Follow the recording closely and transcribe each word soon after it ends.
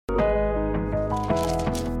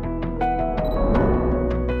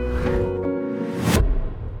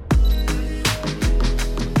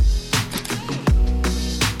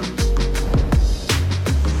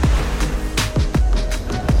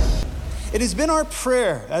been our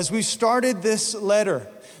prayer as we started this letter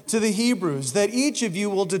to the Hebrews that each of you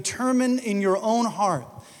will determine in your own heart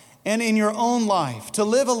and in your own life to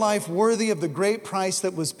live a life worthy of the great price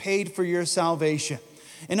that was paid for your salvation.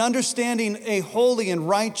 In understanding a holy and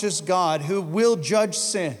righteous God who will judge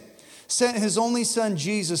sin, sent his only son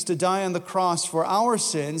Jesus to die on the cross for our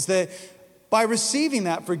sins, that by receiving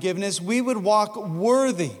that forgiveness, we would walk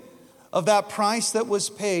worthy of that price that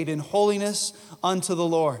was paid in holiness unto the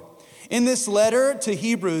Lord. In this letter to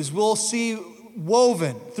Hebrews, we'll see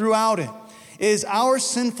woven throughout it is our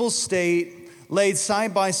sinful state laid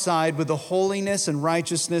side by side with the holiness and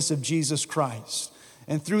righteousness of Jesus Christ.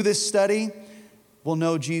 And through this study, we'll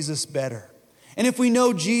know Jesus better. And if we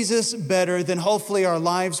know Jesus better, then hopefully our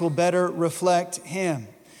lives will better reflect him.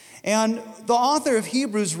 And the author of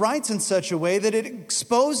Hebrews writes in such a way that it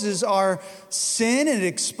exposes our sin and it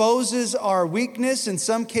exposes our weakness in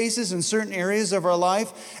some cases in certain areas of our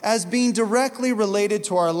life as being directly related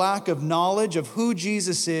to our lack of knowledge of who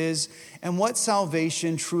Jesus is and what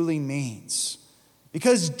salvation truly means.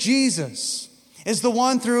 Because Jesus is the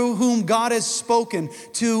one through whom God has spoken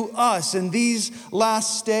to us in these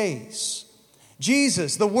last days.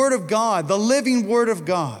 Jesus, the Word of God, the living Word of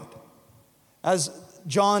God, as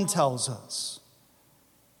John tells us.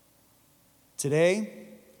 Today,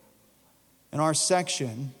 in our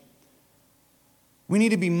section, we need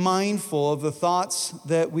to be mindful of the thoughts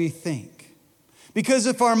that we think. Because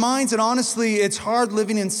if our minds, and honestly, it's hard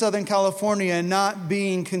living in Southern California and not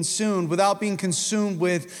being consumed, without being consumed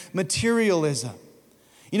with materialism.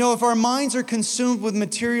 You know, if our minds are consumed with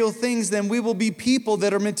material things, then we will be people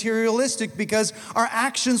that are materialistic because our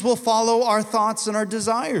actions will follow our thoughts and our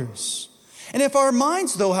desires. And if our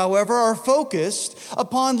minds, though, however, are focused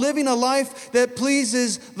upon living a life that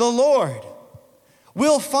pleases the Lord,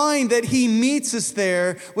 we'll find that he meets us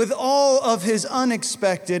there with all of his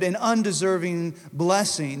unexpected and undeserving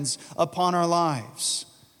blessings upon our lives.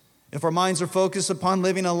 If our minds are focused upon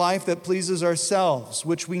living a life that pleases ourselves,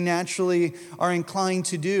 which we naturally are inclined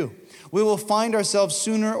to do, we will find ourselves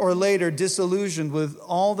sooner or later disillusioned with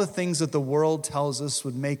all the things that the world tells us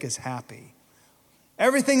would make us happy.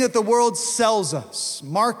 Everything that the world sells us,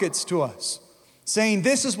 markets to us, saying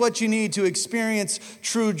this is what you need to experience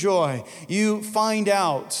true joy. You find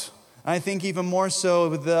out, I think even more so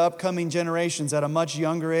with the upcoming generations at a much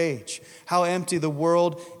younger age, how empty the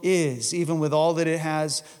world is, even with all that it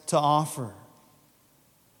has to offer.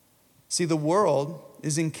 See, the world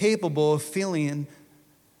is incapable of filling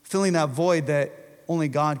that void that only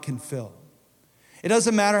God can fill. It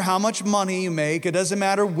doesn't matter how much money you make. It doesn't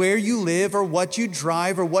matter where you live or what you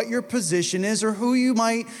drive or what your position is or who you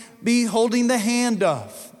might be holding the hand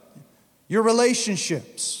of. Your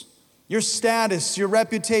relationships, your status, your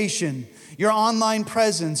reputation, your online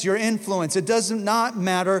presence, your influence. It does not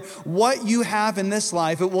matter what you have in this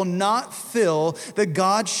life. It will not fill the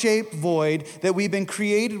God-shaped void that we've been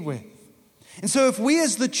created with. And so if we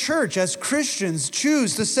as the church, as Christians,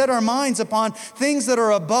 choose to set our minds upon things that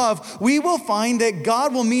are above, we will find that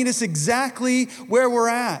God will meet us exactly where we're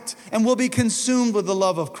at and we'll be consumed with the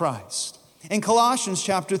love of Christ. In Colossians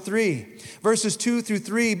chapter 3, verses 2 through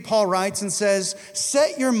 3, Paul writes and says,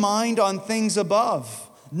 "Set your mind on things above,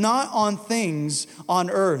 not on things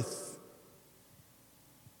on earth."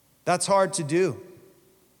 That's hard to do.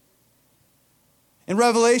 In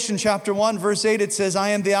Revelation chapter 1, verse 8, it says, "I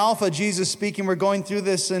am the Alpha," Jesus speaking. We're going through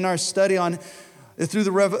this in our study through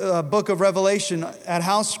the book of Revelation at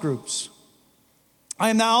house groups. "I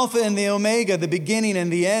am the Alpha and the Omega, the beginning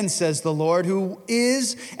and the end, says the Lord, who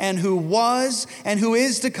is and who was and who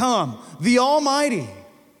is to come, the Almighty."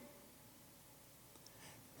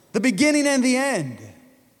 The beginning and the end.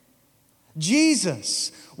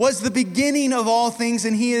 Jesus was the beginning of all things,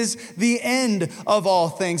 and he is the end of all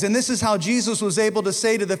things. And this is how Jesus was able to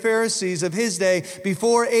say to the Pharisees of his day,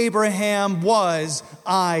 "Before Abraham was,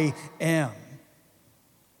 I am."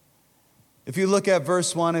 If you look at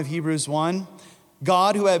verse 1 of Hebrews 1,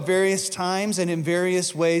 God, who at various times and in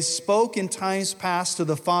various ways spoke in times past to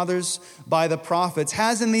the fathers by the prophets,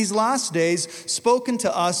 has in these last days spoken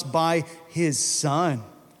to us by his Son,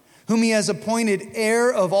 whom he has appointed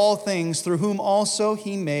heir of all things, through whom also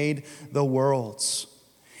he made the worlds.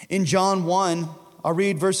 In John 1, I'll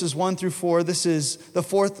read verses 1 through 4. This is the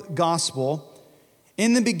fourth gospel.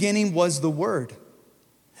 "In the beginning was the Word.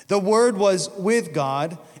 The Word was with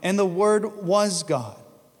God, and the Word was God.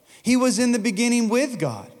 He was in the beginning with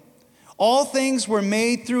God. All things were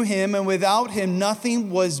made through him, and without him nothing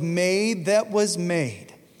was made that was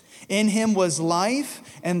made. In him was life,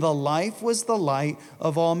 and the life was the light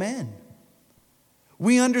of all men.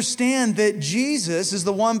 we understand that Jesus is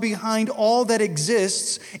the one behind all that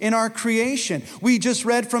exists in our creation. We just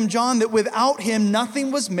read from John that without him, nothing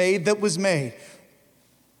was made that was made.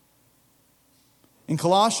 In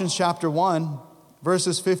Colossians chapter 1,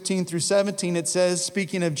 verses 15 through 17, it says,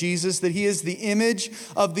 speaking of Jesus, that he is the image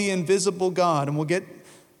of the invisible God. And we'll get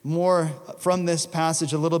more from this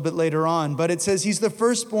passage a little bit later on. But it says he's the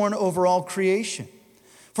firstborn over all creation.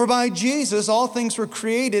 For by Jesus all things were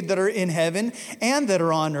created that are in heaven and that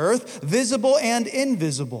are on earth, visible and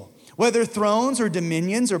invisible. Whether thrones or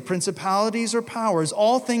dominions or principalities or powers,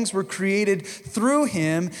 all things were created through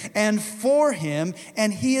him and for him,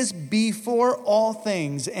 and he is before all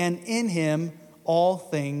things, and in him all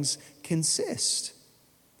things consist.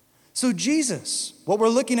 So Jesus, what we're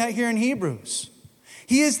looking at here in Hebrews,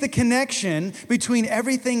 he is the connection between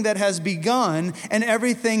everything that has begun and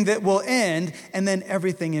everything that will end, and then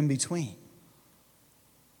everything in between.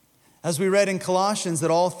 As we read in Colossians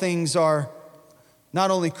that all things are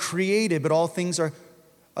not only created, but all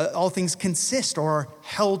things consist or are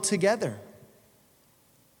held together.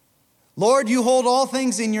 Lord, you hold all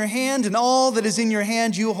things in your hand, and all that is in your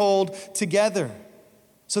hand you hold together.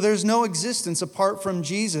 So there's no existence apart from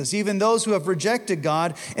Jesus. Even those who have rejected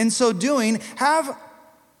God, in so doing, have,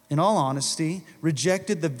 in all honesty,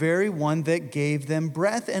 rejected the very one that gave them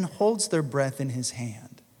breath and holds their breath in his hand.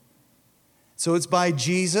 So it's by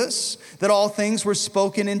Jesus that all things were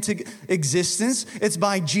spoken into existence. It's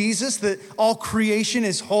by Jesus that all creation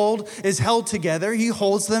is held together. He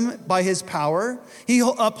holds them by his power. He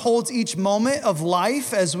upholds each moment of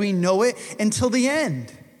life as we know it until the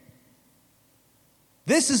end.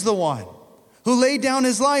 This is the one who laid down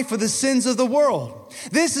his life for the sins of the world.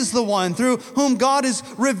 This is the one through whom God is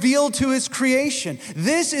revealed to his creation.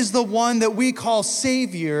 This is the one that we call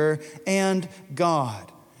Savior and God.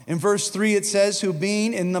 In verse 3 it says, who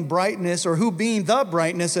being the brightness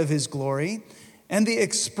of his glory and the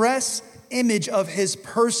express image of his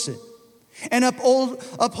person, and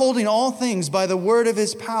upholding all things by the word of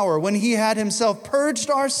his power, when he had himself purged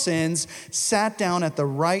our sins, sat down at the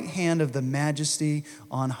right hand of the majesty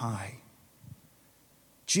on high.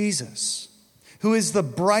 Jesus, who is the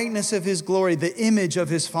brightness of his glory, the image of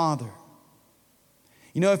his Father.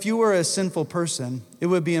 You know, if you were a sinful person, it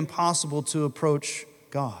would be impossible to approach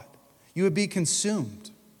God. You would be consumed.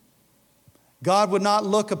 God would not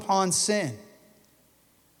look upon sin.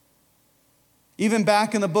 Even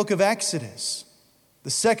back in the book of Exodus, the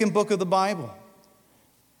second book of the Bible,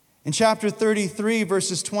 in chapter 33,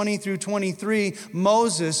 verses 20 through 23,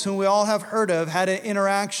 Moses, whom we all have heard of, had an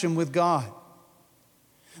interaction with God.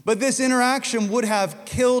 But this interaction would have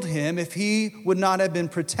killed him if he would not have been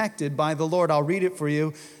protected by the Lord. I'll read it for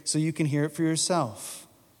you so you can hear it for yourself.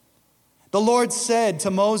 The Lord said to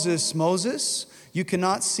Moses, Moses, you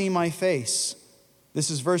cannot see my face. This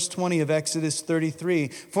is verse 20 of Exodus 33.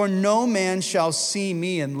 For no man shall see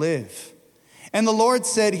me and live. And the Lord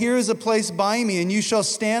said, here is a place by me, and you shall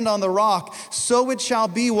stand on the rock. So it shall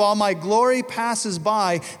be while my glory passes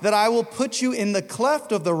by, that I will put you in the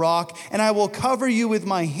cleft of the rock, and I will cover you with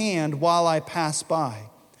my hand while I pass by.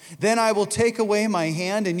 Then I will take away my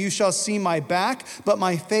hand, and you shall see my back, but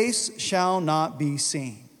my face shall not be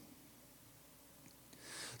seen.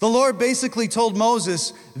 The Lord basically told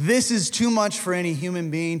Moses, this is too much for any human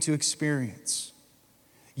being to experience.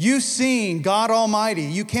 You've seen God Almighty.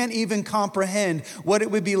 You can't even comprehend what it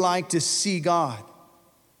would be like to see God.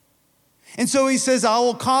 And so he says, I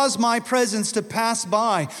will cause my presence to pass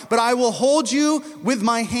by, but I will hold you with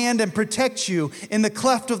my hand and protect you in the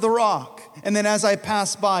cleft of the rock. And then as I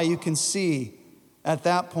pass by, you can see at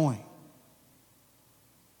that point.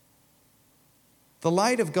 The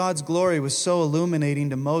light of God's glory was so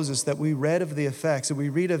illuminating to Moses that we read of the effects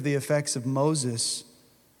of Moses,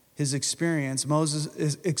 his experience,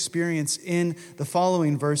 Moses' experience in the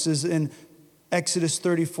following verses in Exodus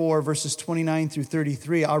 34, verses 29 through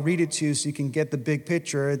 33. I'll read it to you so you can get the big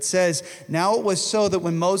picture. It says, now it was so that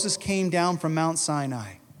when Moses came down from Mount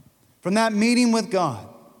Sinai, from that meeting with God,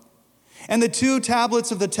 and the 2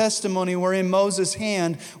 tablets of the testimony were in Moses'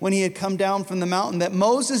 hand when he had come down from the mountain, that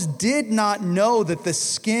Moses did not know that the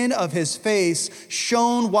skin of his face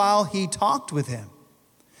shone while he talked with him.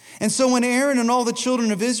 And so when Aaron and all the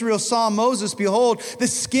children of Israel saw Moses, behold, the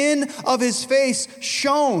skin of his face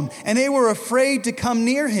shone, and they were afraid to come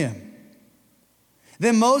near him.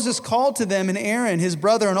 Then Moses called to them, and Aaron, his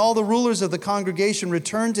brother, and all the rulers of the congregation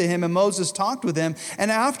returned to him, and Moses talked with them. And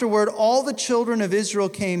afterward, all the children of Israel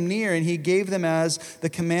came near, and he gave them as the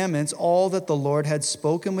commandments all that the Lord had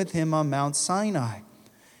spoken with him on Mount Sinai.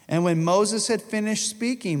 And when Moses had finished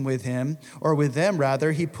speaking with him, or with them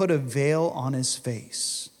rather, he put a veil on his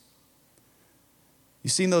face. You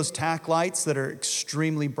seen those tack lights that are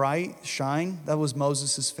extremely bright, shine? That was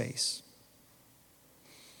Moses' face.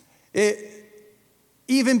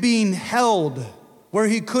 Even being held where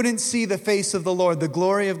he couldn't see the face of the Lord, the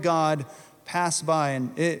glory of God passed by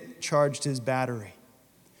and it charged his battery.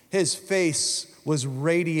 His face was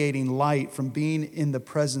radiating light from being in the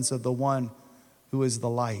presence of the one who is the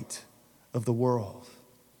light of the world.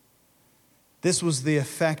 This was the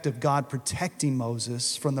effect of God protecting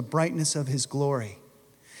Moses from the brightness of his glory.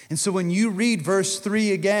 And so when you read verse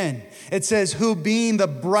 3 again, it says, who being the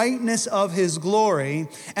brightness of his glory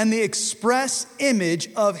and the express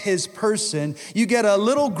image of his person, you get a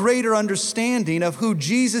little greater understanding of who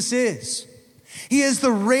Jesus is. He is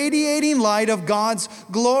the radiating light of God's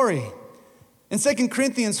glory. In 2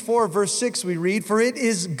 Corinthians 4, verse 6, we read, for it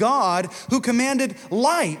is God who commanded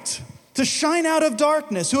light to shine out of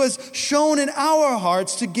darkness, who has shone in our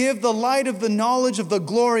hearts to give the light of the knowledge of the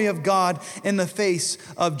glory of God in the face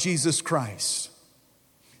of Jesus Christ.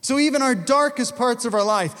 So even our darkest parts of our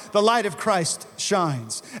life, the light of Christ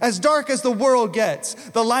shines. As dark as the world gets,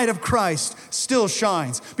 the light of Christ still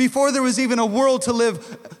shines. Before there was even a world to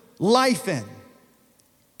live life in,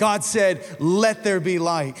 God said, let there be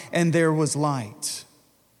light, and there was light.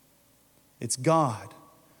 It's God.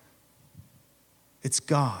 It's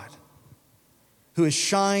God who has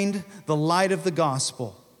shined the light of the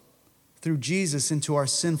gospel through Jesus into our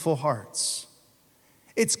sinful hearts.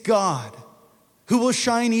 It's God who will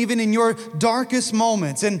shine even in your darkest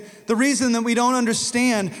moments. And the reason that we don't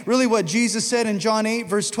understand really what Jesus said in John 8,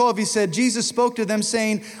 verse 12, he said, Jesus spoke to them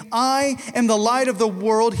saying, I am the light of the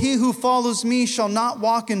world. He who follows me shall not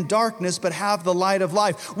walk in darkness, but have the light of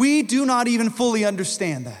life. We do not even fully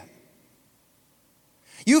understand that.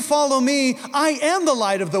 You follow me, I am the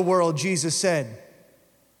light of the world, Jesus said.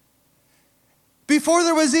 Before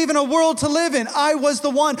there was even a world to live in, I was the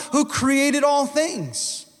one who created all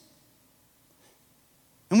things.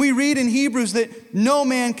 And we read in Hebrews that no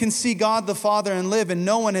man can see God the Father and live, and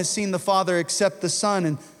no one has seen the Father except the Son.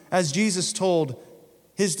 And as Jesus told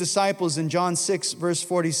his disciples in John 6, verse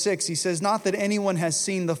 46, he says, not that anyone has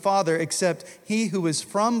seen the Father except he who is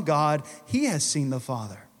from God, he has seen the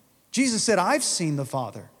Father. Jesus said, I've seen the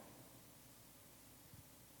Father.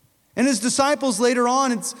 And his disciples later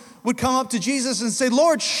on would come up to Jesus and say,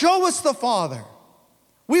 Lord, show us the Father.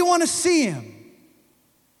 We want to see him.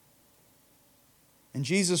 And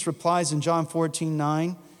Jesus replies in John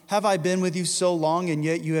 14:9, have I been with you so long and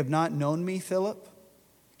yet you have not known me, Philip?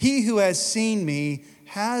 He who has seen me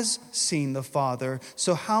has seen the Father.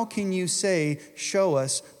 So how can you say, show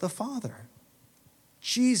us the Father?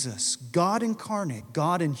 Jesus, God incarnate,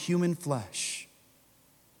 God in human flesh.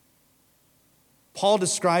 Paul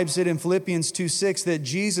describes it in Philippians 2:6 that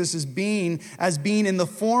Jesus as being in the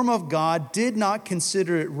form of God did not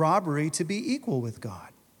consider it robbery to be equal with God.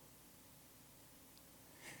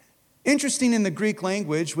 Interesting in the Greek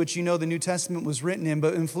language, which you know the New Testament was written in,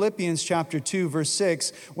 but in Philippians chapter 2, verse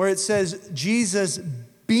 6, where it says Jesus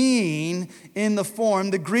being in the form,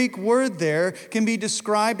 the Greek word there can be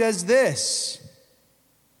described as this,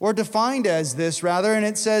 or defined as this rather, and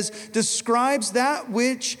it says, describes that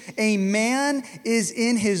which a man is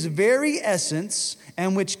in his very essence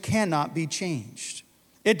and which cannot be changed.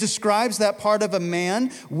 It describes that part of a man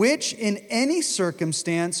which in any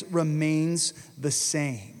circumstance remains the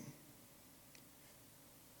same.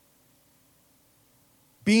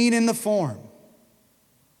 Being in the form.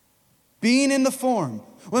 Being in the form.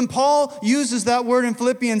 When Paul uses that word in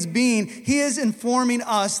Philippians, being, he is informing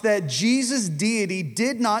us that Jesus' deity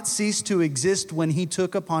did not cease to exist when he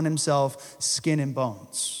took upon himself skin and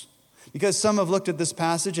bones. Because some have looked at this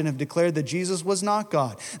passage and have declared that Jesus was not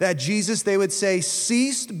God. That Jesus, they would say,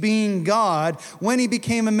 ceased being God when he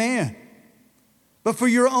became a man. But for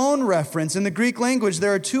your own reference, in the Greek language,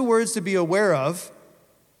 there are two words to be aware of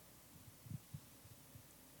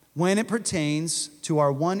when it pertains to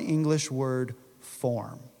our one English word,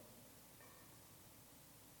 form.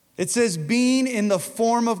 It says being in the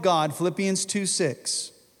form of God, Philippians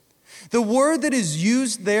 2:6. The word that is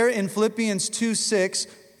used there in Philippians 2:6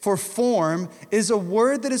 for form is a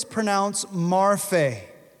word that is pronounced marphe.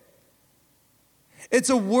 It's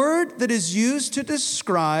a word that is used to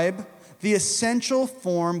describe the essential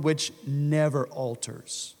form which never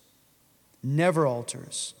alters. Never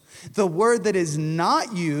alters. The word that is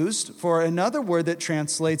not used for another word that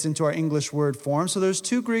translates into our English word form. So there's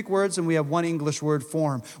two Greek words and we have one English word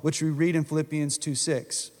form, which we read in Philippians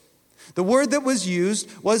 2:6. The word that was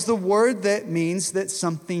used was the word that means that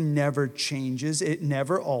something never changes, it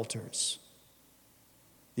never alters.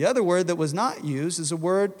 The other word that was not used is a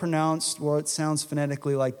word pronounced, well, it sounds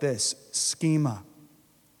phonetically like this, schema.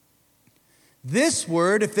 This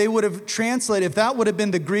word, if they would have translated, if that would have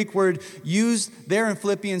been the Greek word used there in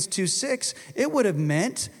Philippians 2:6, it would have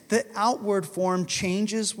meant that outward form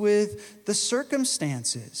changes with the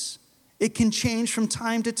circumstances. It can change from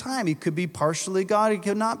time to time. He could be partially God, he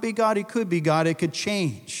could not be God, he could be God, it could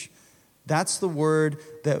change. That's the word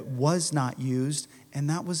that was not used, and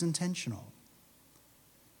that was intentional.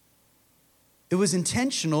 It was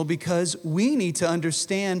intentional because we need to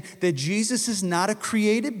understand that Jesus is not a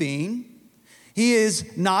created being. He is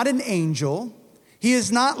not an angel. He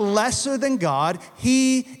is not lesser than God.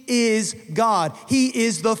 He is God. He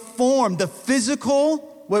is the form, the physical,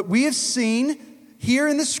 what we have seen here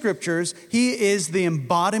in the scriptures. He is the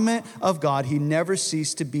embodiment of God. He never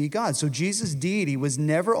ceased to be God. So Jesus' deity was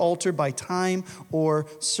never altered by time or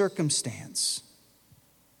circumstance.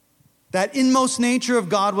 That inmost nature of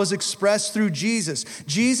God was expressed through Jesus.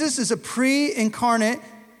 Jesus was in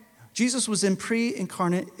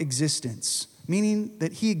pre-incarnate existence, meaning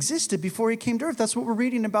that he existed before he came to earth. That's what we're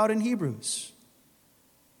reading about in Hebrews.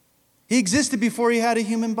 He existed before he had a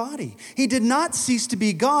human body. He did not cease to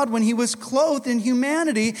be God when he was clothed in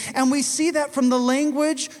humanity, and we see that from the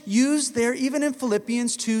language used there, even in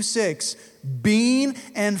Philippians 2:6, being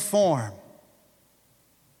and form.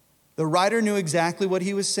 The writer knew exactly what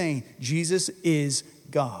he was saying. Jesus is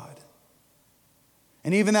God.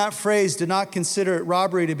 And even that phrase, "did not consider it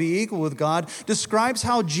robbery to be equal with God," describes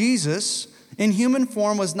how Jesus, in human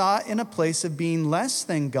form, was not in a place of being less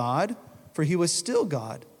than God, for he was still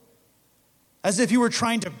God. As if he were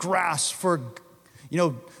trying to grasp for,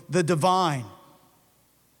 the divine,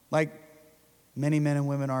 like many men and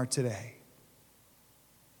women are today.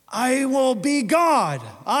 I will be God.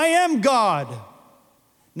 I am God.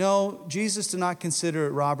 No, Jesus did not consider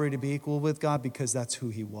it robbery to be equal with God because that's who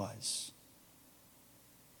he was.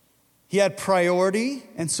 He had priority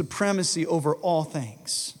and supremacy over all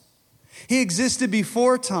things. He existed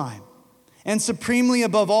before time and supremely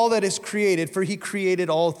above all that is created, for he created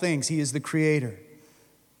all things. He is the creator.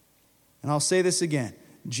 And I'll say this again.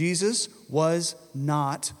 Jesus was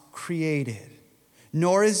not created,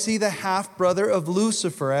 nor is he the half-brother of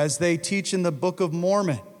Lucifer, as they teach in the Book of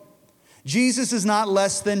Mormon. Jesus is not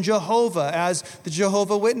less than Jehovah, as the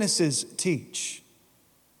Jehovah Witnesses teach.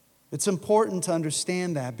 It's important to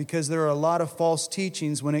understand that because there are a lot of false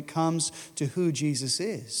teachings when it comes to who Jesus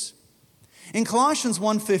is. In Colossians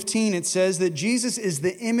 1:15, it says that Jesus is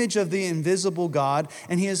the image of the invisible God,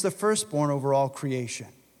 and he is the firstborn over all creation.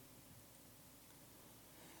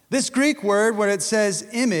 This Greek word, where it says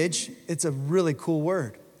image, it's a really cool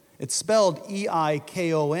word. It's spelled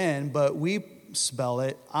E-I-K-O-N, but we spell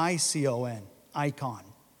it I-C-O-N, icon.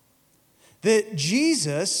 That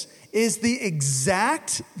Jesus is the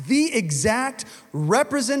exact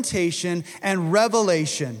representation and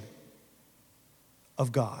revelation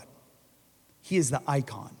of God. He is the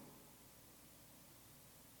icon.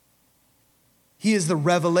 He is the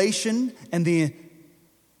revelation and the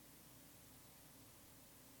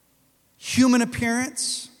human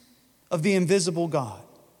appearance of the invisible God.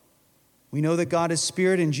 We know that God is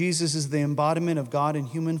spirit and Jesus is the embodiment of God in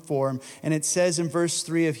human form. And it says in verse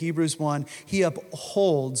 3 of Hebrews 1, he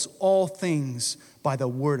upholds all things by the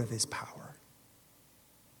word of his power.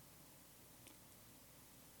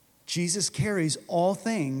 Jesus carries all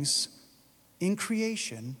things in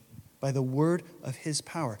creation by the word of his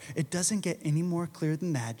power. It doesn't get any more clear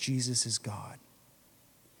than that. Jesus is God.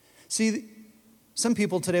 See, some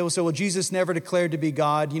people today will say, well, Jesus never declared to be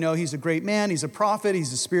God. He's a great man. He's a prophet.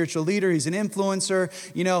 He's a spiritual leader. He's an influencer.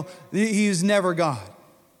 He's never God.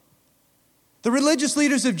 The religious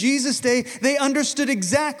leaders of Jesus' day, they understood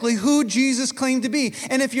exactly who Jesus claimed to be.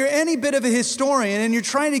 And if you're any bit of a historian and you're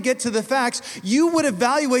trying to get to the facts, you would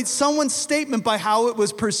evaluate someone's statement by how it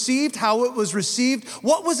was perceived, how it was received,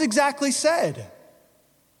 what was exactly said,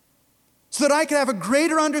 so that I could have a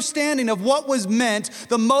greater understanding of what was meant,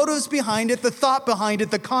 the motives behind it, the thought behind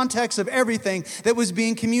it, the context of everything that was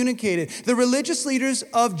being communicated. The religious leaders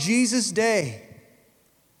of Jesus' day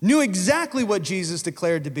knew exactly what Jesus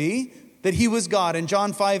declared to be, that he was God. In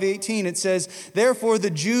John 5:18, it says, therefore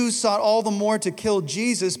the Jews sought all the more to kill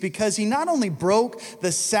Jesus because he not only broke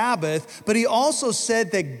the Sabbath, but he also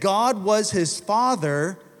said that God was his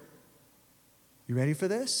Father. You ready for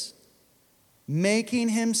this? Making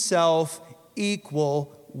himself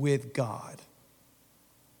equal with God.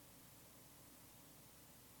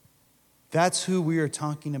 That's who we are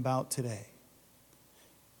talking about today.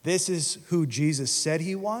 This is who Jesus said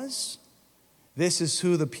he was. This is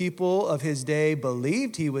who the people of his day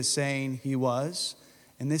believed he was saying he was.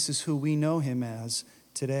 And this is who we know him as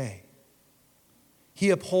today. He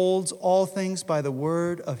upholds all things by the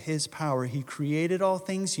word of his power. He created all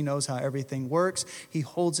things. He knows how everything works. He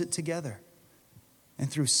holds it together. And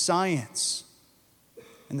through science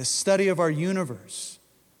and the study of our universe,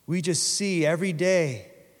 we just see every day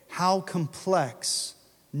how complex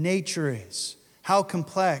nature is, how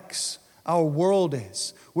complex our world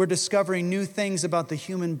is. We're discovering new things about the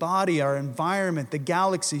human body, our environment, the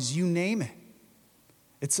galaxies, you name it.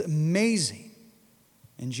 It's amazing.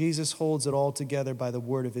 And Jesus holds it all together by the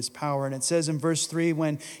word of his power. And it says in verse 3,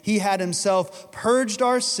 when he had himself purged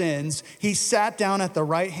our sins, he sat down at the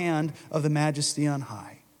right hand of the Majesty on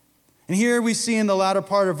high. And here we see in the latter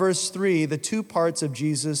part of verse 3, the two parts of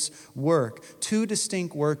Jesus' work, two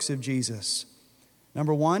distinct works of Jesus.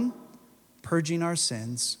 Number one, purging our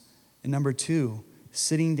sins. And number two,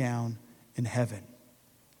 sitting down in heaven.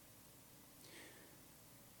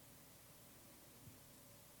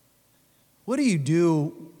 What do you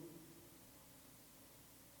do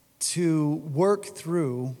to work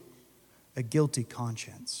through a guilty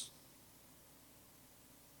conscience?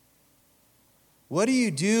 What do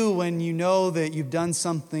you do when you know that you've done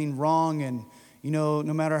something wrong and, no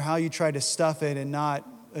matter how you try to stuff it and not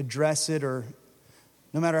address it, or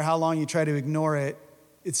no matter how long you try to ignore it,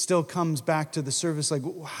 it still comes back to the surface? Like,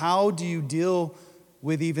 how do you deal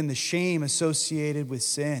with even the shame associated with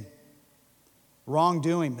sin?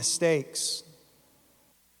 Wrongdoing, mistakes.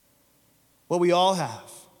 What we all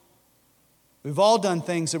have. We've all done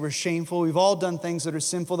things that were shameful. We've all done things that are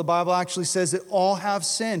sinful. The Bible actually says that all have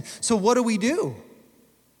sinned. So what do?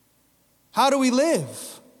 How do we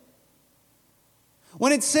live?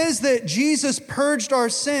 When it says that Jesus purged our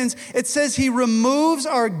sins, it says he removes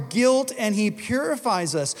our guilt and he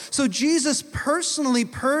purifies us. So Jesus personally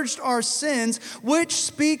purged our sins, which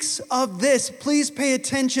speaks of this. Please pay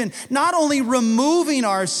attention. Not only removing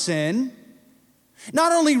our sin,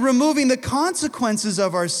 not only removing the consequences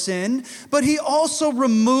of our sin, but he also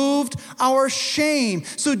removed our shame.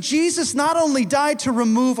 So Jesus not only died to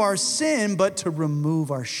remove our sin, but to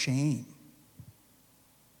remove our shame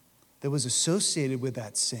that was associated with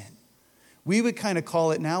that sin. We would kind of call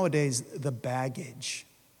it nowadays the baggage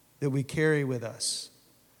that we carry with us,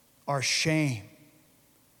 our shame.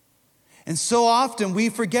 And so often we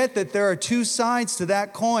forget that there are two sides to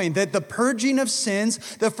that coin, that the purging of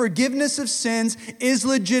sins, the forgiveness of sins is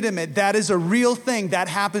legitimate. That is a real thing. That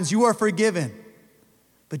happens. You are forgiven.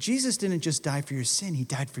 But Jesus didn't just die for your sin. He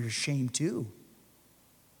died for your shame too.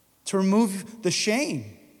 To remove the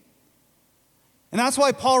shame. And that's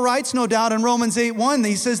why Paul writes, no doubt, in Romans 8:1,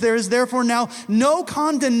 he says, there is therefore now no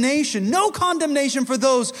condemnation for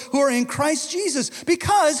those who are in Christ Jesus.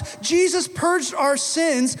 Because Jesus purged our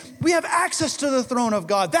sins, we have access to the throne of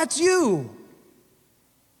God. That's you.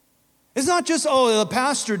 It's not just, the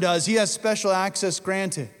pastor does. He has special access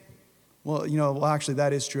granted. Well, actually,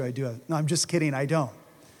 that is true. I do have. No, I'm just kidding. I don't.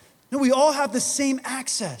 No, we all have the same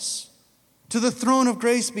access to the throne of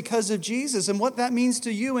grace because of Jesus. And what that means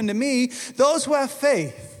to you and to me, those who have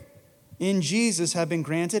faith in Jesus have been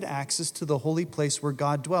granted access to the holy place where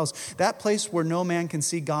God dwells. That place where no man can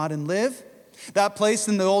see God and live. That place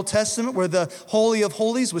in the Old Testament where the Holy of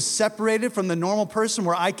Holies was separated from the normal person,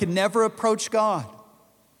 where I could never approach God.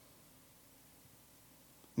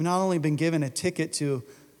 We've not only been given a ticket to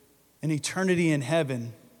an eternity in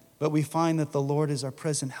heaven, but we find that the Lord is our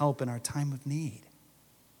present help in our time of need.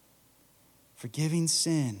 Forgiving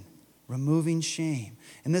sin, removing shame.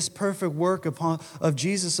 And this perfect work of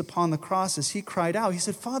Jesus upon the cross, as he cried out, he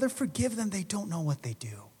said, Father, forgive them. They don't know what they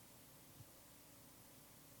do.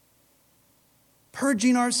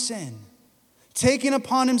 Purging our sin, taking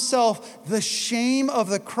upon himself the shame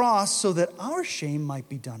of the cross so that our shame might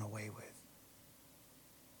be done away with.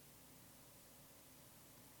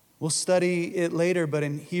 We'll study it later, but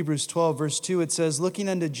in Hebrews 12, verse 2, it says, looking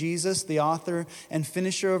unto Jesus, the author and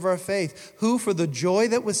finisher of our faith, who for the joy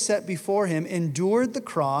that was set before him endured the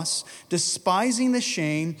cross, despising the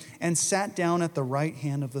shame, and sat down at the right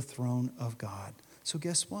hand of the throne of God. So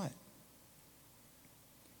guess what?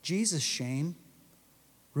 Jesus' shame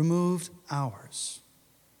removed ours.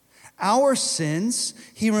 Our sins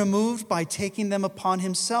he removed by taking them upon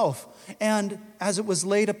himself, and as it was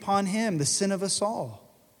laid upon him, the sin of us all.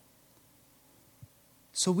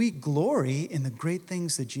 So we glory in the great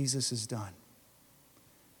things that Jesus has done,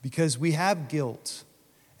 because we have guilt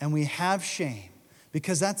and we have shame,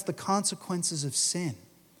 because that's the consequences of sin.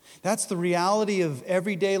 That's the reality of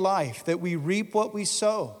everyday life, that we reap what we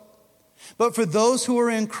sow. But for those who are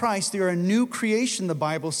in Christ, they are a new creation, the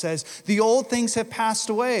Bible says. The old things have passed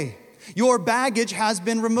away. Your baggage has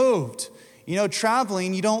been removed.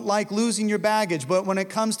 Traveling, you don't like losing your baggage, but when it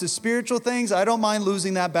comes to spiritual things, I don't mind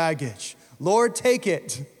losing that baggage. Lord, take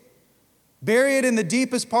it. Bury it in the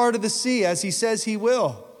deepest part of the sea, as he says he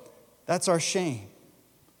will. That's our shame.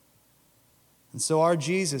 And so our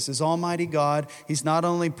Jesus is Almighty God. He's not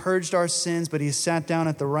only purged our sins, but he has sat down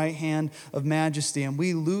at the right hand of majesty. And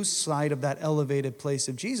we lose sight of that elevated place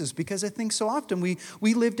of Jesus because I think so often we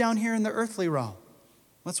live down here in the earthly realm.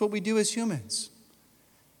 That's what we do as humans.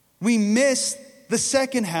 We miss the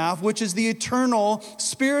second half, which is the eternal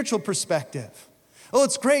spiritual perspective. Oh,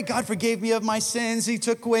 it's great. God forgave me of my sins. He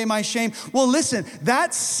took away my shame. Well, listen,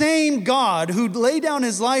 that same God who laid down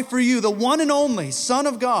his life for you, the one and only Son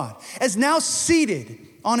of God, is now seated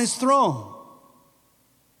on his throne.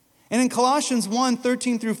 And in Colossians 1,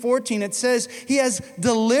 13 through 14, it says, he has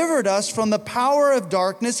delivered us from the power of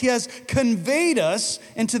darkness. He has conveyed us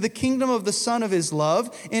into the kingdom of the Son of his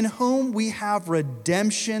love, in whom we have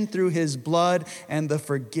redemption through his blood and the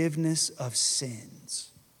forgiveness of sins.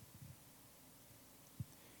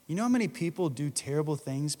 You know how many people do terrible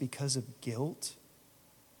things because of guilt,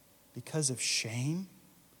 because of shame,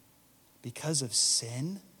 because of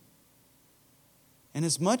sin? And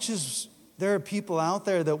as much as there are people out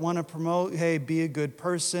there that want to promote, hey, be a good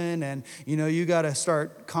person, and you got to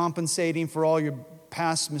start compensating for all your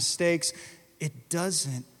past mistakes, it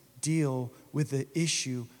doesn't deal with the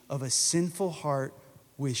issue of a sinful heart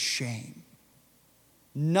with shame.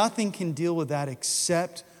 Nothing can deal with that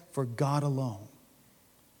except for God alone.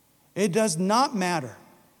 It does not matter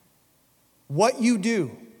what you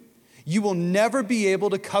do. You will never be able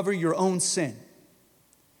to cover your own sin.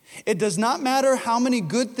 It does not matter how many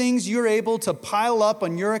good things you're able to pile up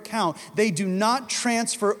on your account. They do not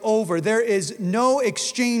transfer over. There is no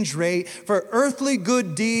exchange rate for earthly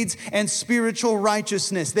good deeds and spiritual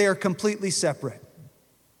righteousness. They are completely separate.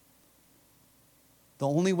 The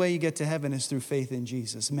only way you get to heaven is through faith in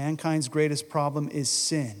Jesus. Mankind's greatest problem is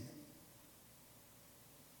sin.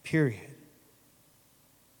 Period.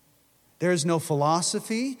 There is no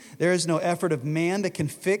philosophy, there is no effort of man that can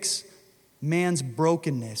fix man's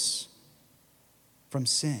brokenness from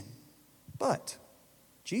sin. But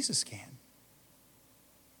Jesus can.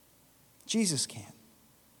 Jesus can.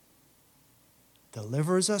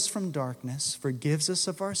 Delivers us from darkness, forgives us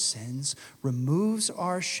of our sins, removes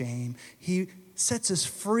our shame. He sets us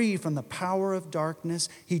free from the power of darkness.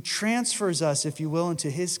 He transfers us, if you will, into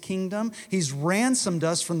his kingdom. He's ransomed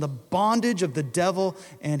us from the bondage of the devil,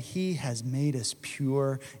 and he has made us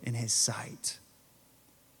pure in his sight.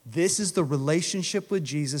 This is the relationship with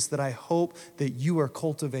Jesus that I hope that you are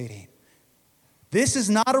cultivating. This is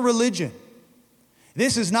not a religion.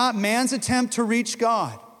 This is not man's attempt to reach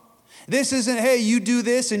God. This isn't, hey, you do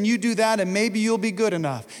this and you do that and maybe you'll be good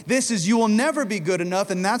enough. This is, you will never be good enough,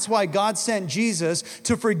 and that's why God sent Jesus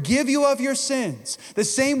to forgive you of your sins. The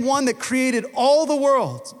same one that created all the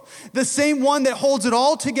world, the same one that holds it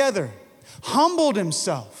all together, humbled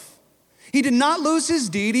himself. He did not lose his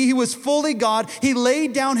deity. He was fully God. He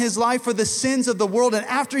laid down his life for the sins of the world, and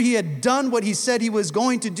after he had done what he said he was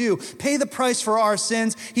going to do, pay the price for our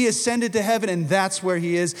sins, he ascended to heaven, and that's where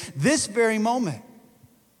he is this very moment.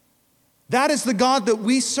 That is the God that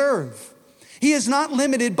we serve. He is not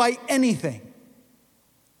limited by anything.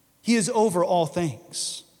 He is over all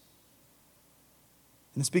things.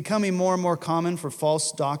 And it's becoming more and more common for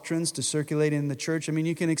false doctrines to circulate in the church. I mean,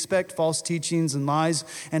 you can expect false teachings and lies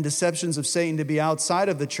and deceptions of Satan to be outside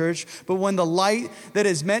of the church, but when the light that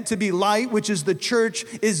is meant to be light, which is the church,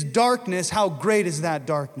 is darkness, how great is that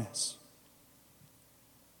darkness?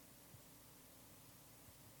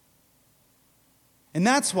 And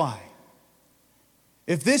that's why,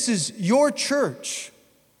 if this is your church,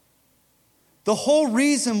 the whole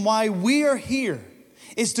reason why we are here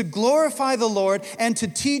is to glorify the Lord and to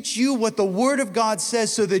teach you what the Word of God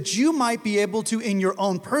says so that you might be able to, in your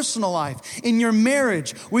own personal life, in your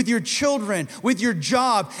marriage, with your children, with your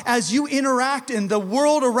job, as you interact in the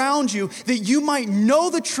world around you, that you might know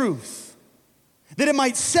the truth, that it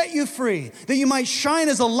might set you free, that you might shine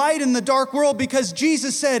as a light in the dark world, because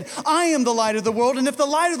Jesus said, I am the light of the world, and if the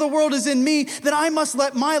light of the world is in me, then I must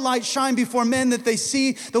let my light shine before men, that they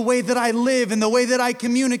see the way that I live and the way that I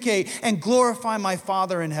communicate and glorify my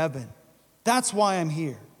Father in heaven. That's why I'm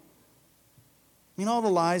here. I mean, all the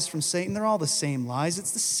lies from Satan, they're all the same lies.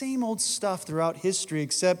 It's the same old stuff throughout history,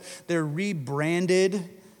 except they're rebranded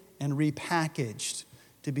and repackaged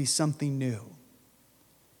to be something new.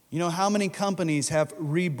 You know how many companies have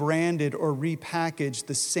rebranded or repackaged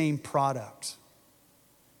the same product?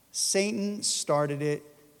 Satan started it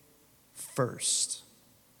first.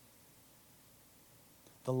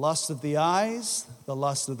 The lust of the eyes, the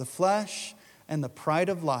lust of the flesh, and the pride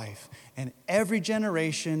of life. And every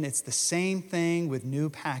generation, it's the same thing with new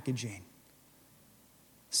packaging.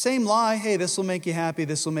 Same lie. Hey, this will make you happy.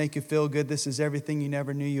 This will make you feel good. This is everything you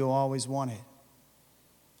never knew you always wanted.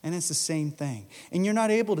 And it's the same thing. And you're not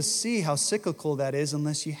able to see how cyclical that is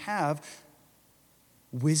unless you have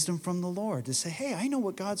wisdom from the Lord to say, hey, I know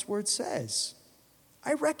what God's word says.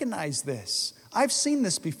 I recognize this. I've seen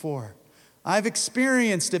this before. I've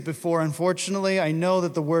experienced it before. Unfortunately, I know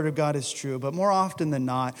that the word of God is true. But more often than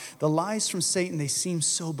not, the lies from Satan, they seem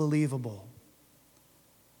so believable,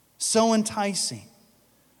 so enticing.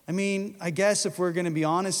 I mean, I guess if we're going to be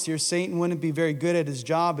honest here, Satan wouldn't be very good at his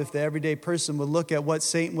job if the everyday person would look at what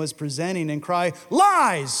Satan was presenting and cry,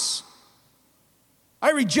 lies! I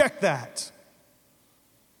reject that.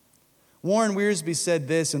 Warren Wiersbe said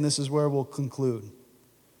this, and this is where we'll conclude.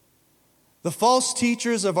 The false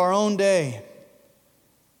teachers of our own day,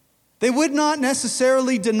 they would not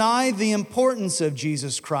necessarily deny the importance of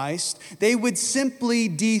Jesus Christ. They would simply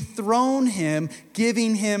dethrone him,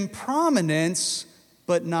 giving him prominence,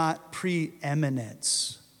 but not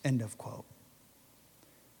preeminence. End of quote.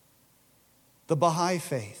 The Baha'i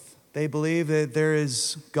faith, they believe that there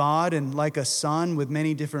is God and like a sun with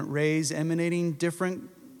many different rays emanating different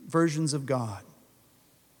versions of God.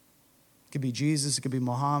 It could be Jesus, it could be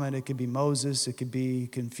Muhammad, it could be Moses, it could be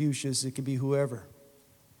Confucius, it could be whoever.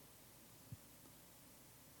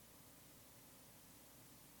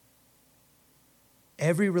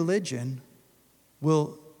 Every religion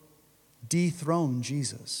will dethrone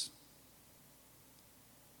Jesus.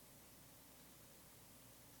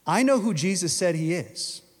 I know who Jesus said he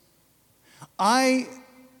is. I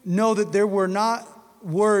know that there were not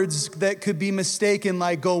words that could be mistaken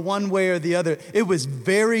like go one way or the other. It was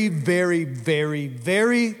very, very, very,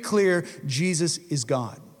 very clear Jesus is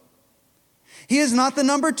God. He is not the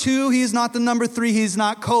number 2. He is not the number 3. He is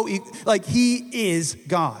not he is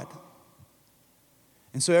God.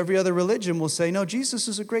 And so every other religion will say, no, Jesus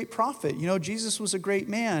is a great prophet. Jesus was a great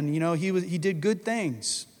man. He did good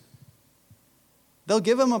things. They'll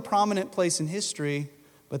give him a prominent place in history,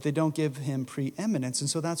 but they don't give him preeminence. And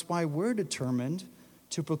so that's why we're determined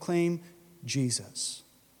to proclaim Jesus,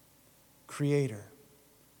 Creator,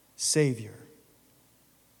 Savior,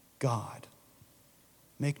 God.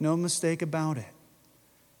 Make no mistake about it.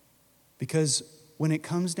 Because when it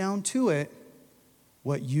comes down to it,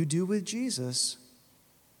 what you do with Jesus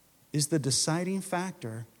is the deciding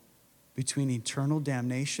factor between eternal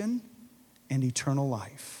damnation and eternal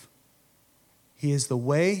life. He is the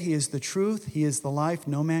way, he is the truth, he is the life.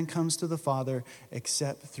 No man comes to the Father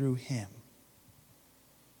except through him.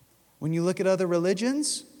 When you look at other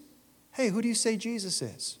religions, hey, who do you say Jesus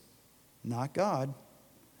is? Not God.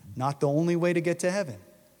 Not the only way to get to heaven.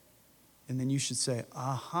 And then you should say,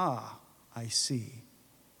 aha, I see.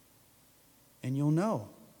 And you'll know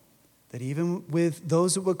that even with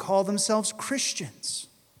those that would call themselves Christians,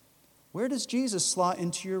 where does Jesus slot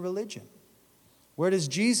into your religion? Where does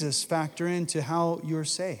Jesus factor into how you're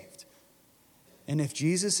saved? And if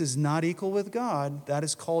Jesus is not equal with God, that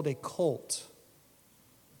is called a cult.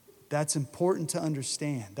 That's important to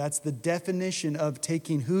understand. That's the definition of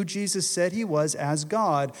taking who Jesus said he was as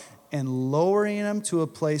God and lowering him to a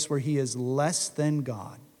place where he is less than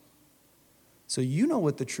God. So you know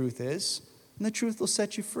what the truth is, and the truth will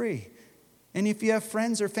set you free. And if you have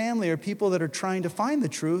friends or family or people that are trying to find the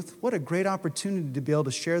truth, what a great opportunity to be able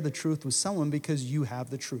to share the truth with someone because you have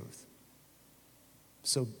the truth.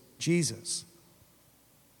 So Jesus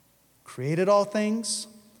created all things,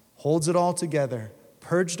 holds it all together,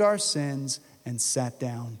 purged our sins, and sat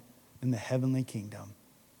down in the heavenly kingdom.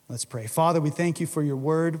 Let's pray. Father, we thank you for your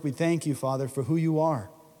word. We thank you, Father, for who you are.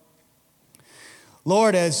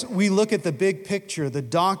 Lord, as we look at the big picture, the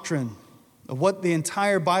doctrine of what the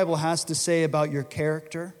entire Bible has to say about your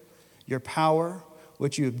character, your power,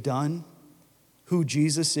 what you have done, who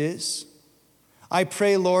Jesus is, I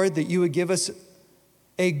pray, Lord, that you would give us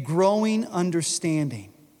a growing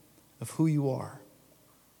understanding of who you are.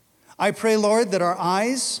 I pray, Lord, that our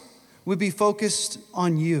eyes would be focused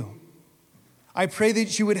on you. I pray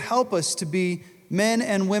that you would help us to be men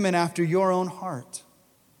and women after your own heart.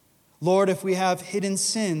 Lord, if we have hidden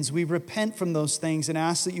sins, we repent from those things and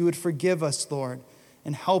ask that you would forgive us, Lord,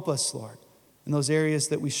 and help us, Lord, in those areas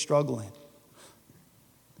that we struggle in.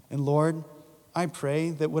 And Lord, I pray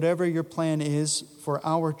that whatever your plan is for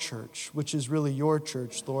our church, which is really your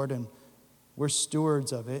church, Lord, and we're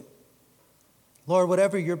stewards of it, Lord,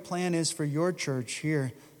 whatever your plan is for your church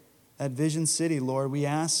here at Vision City, Lord, we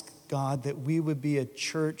ask, God, that we would be a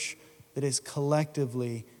church that is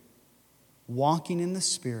collectively walking in the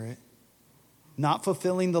Spirit, not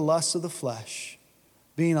fulfilling the lusts of the flesh,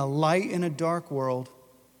 being a light in a dark world,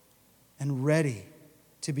 and ready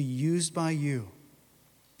to be used by you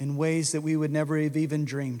in ways that we would never have even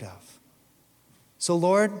dreamed of. So,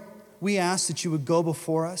 Lord, we ask that you would go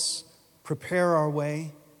before us, prepare our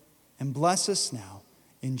way, and bless us now.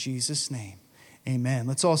 In Jesus' name, amen.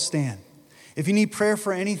 Let's all stand. If you need prayer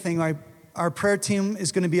for anything, our prayer team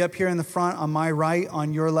is going to be up here in the front on my right,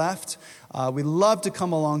 on your left. We'd love to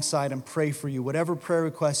come alongside and pray for you, whatever prayer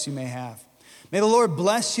requests you may have. May the Lord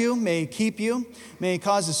bless you. May he keep you. May he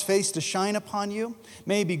cause his face to shine upon you.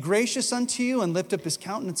 May he be gracious unto you and lift up his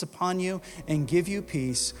countenance upon you and give you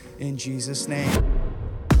peace in Jesus' name.